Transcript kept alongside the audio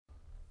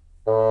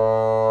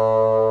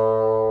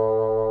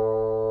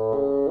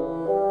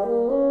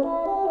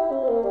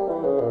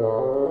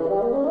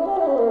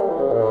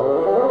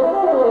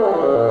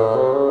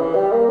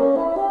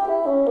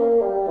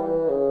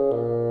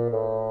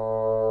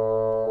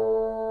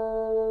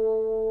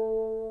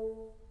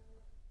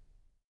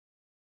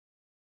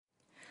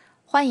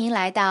欢迎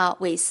来到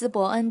韦斯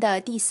伯恩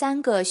的第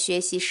3个学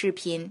习视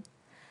频。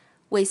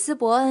韦斯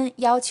伯恩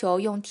要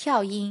求用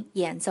跳音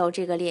演奏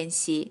这个练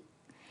习，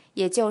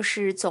也就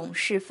是总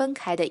是分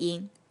开的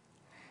音。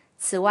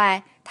此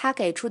外，他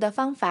给出的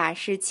方法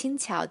是轻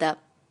巧的，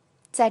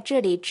在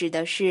这里指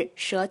的是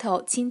舌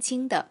头轻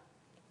轻的。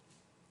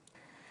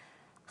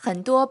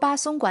很多巴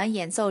松管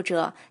演奏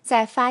者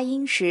在发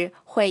音时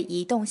会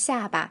移动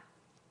下巴，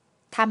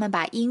他们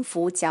把音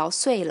符嚼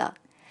碎了，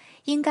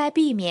应该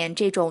避免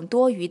这种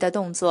多余的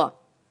动作。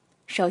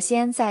首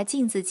先在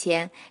镜子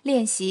前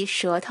练习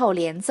舌头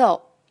连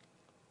奏，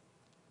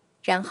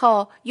然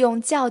后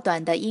用较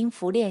短的音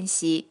符练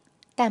习，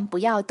但不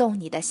要动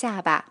你的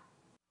下巴。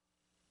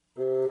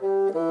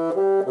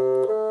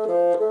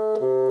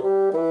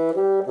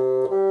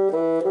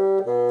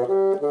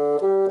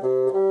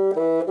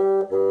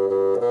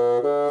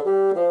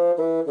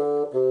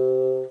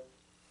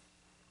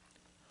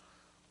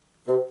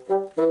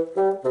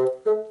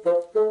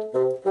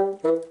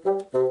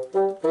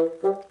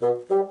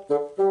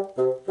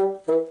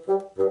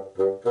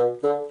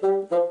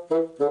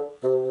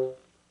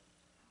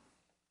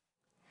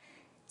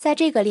在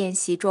这个练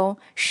习中，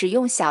使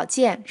用小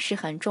键是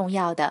很重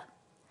要的。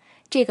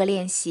这个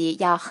练习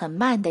要很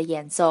慢的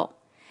演奏，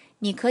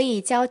你可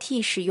以交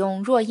替使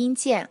用弱音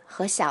键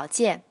和小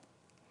键。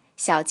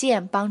小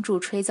键帮助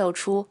吹奏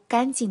出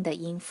干净的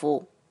音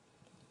符。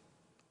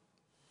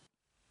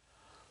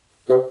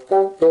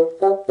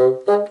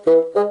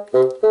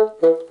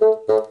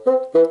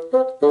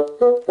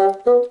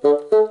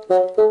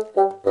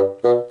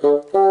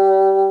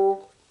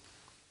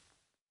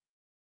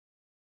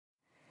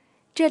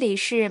这里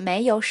是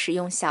没有使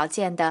用小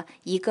键的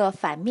一个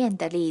反面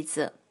的例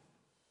子。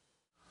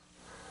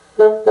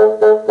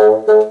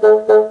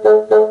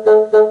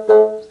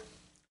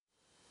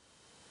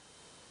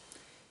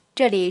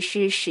这里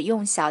是使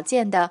用小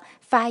键的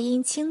发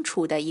音清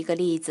楚的一个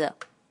例子。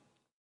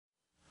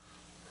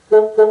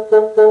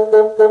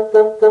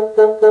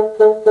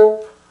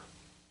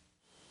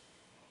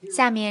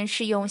下面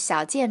是用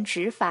小键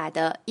指法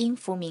的音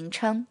符名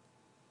称。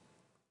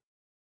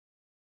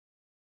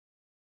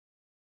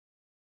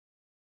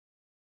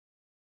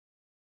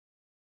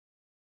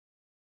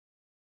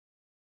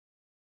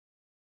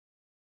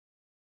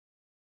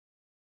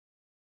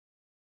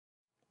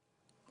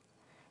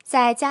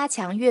在加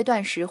强乐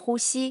段时呼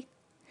吸，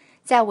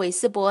在韦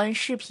斯伯恩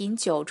视频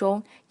9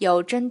中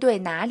有针对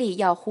哪里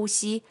要呼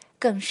吸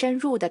更深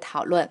入的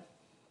讨论。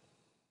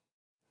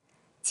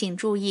请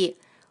注意，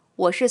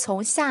我是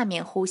从下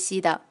面呼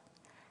吸的，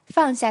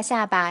放下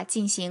下巴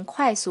进行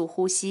快速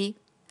呼吸，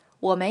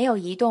我没有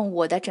移动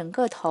我的整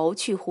个头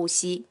去呼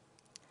吸。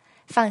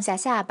放下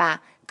下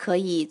巴可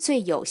以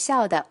最有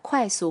效的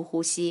快速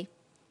呼吸。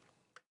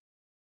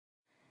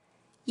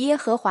耶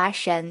和华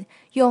神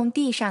用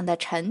地上的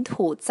尘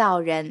土造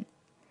人，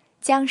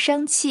将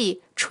生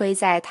气吹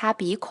在他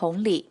鼻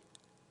孔里，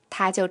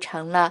他就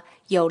成了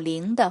有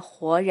灵的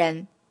活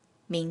人，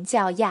名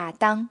叫亚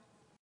当。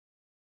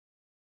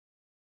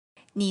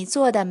你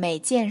做的每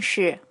件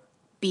事，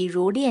比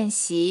如练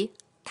习、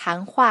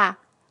谈话、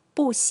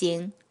步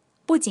行，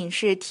不仅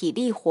是体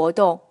力活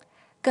动，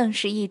更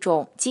是一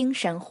种精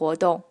神活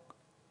动。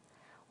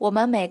我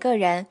们每个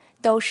人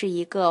都是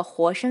一个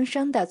活生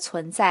生的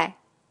存在，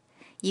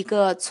一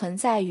个存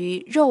在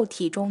于肉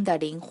体中的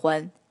灵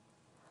魂。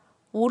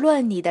无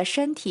论你的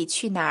身体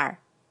去哪儿，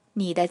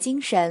你的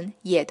精神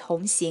也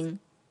同行。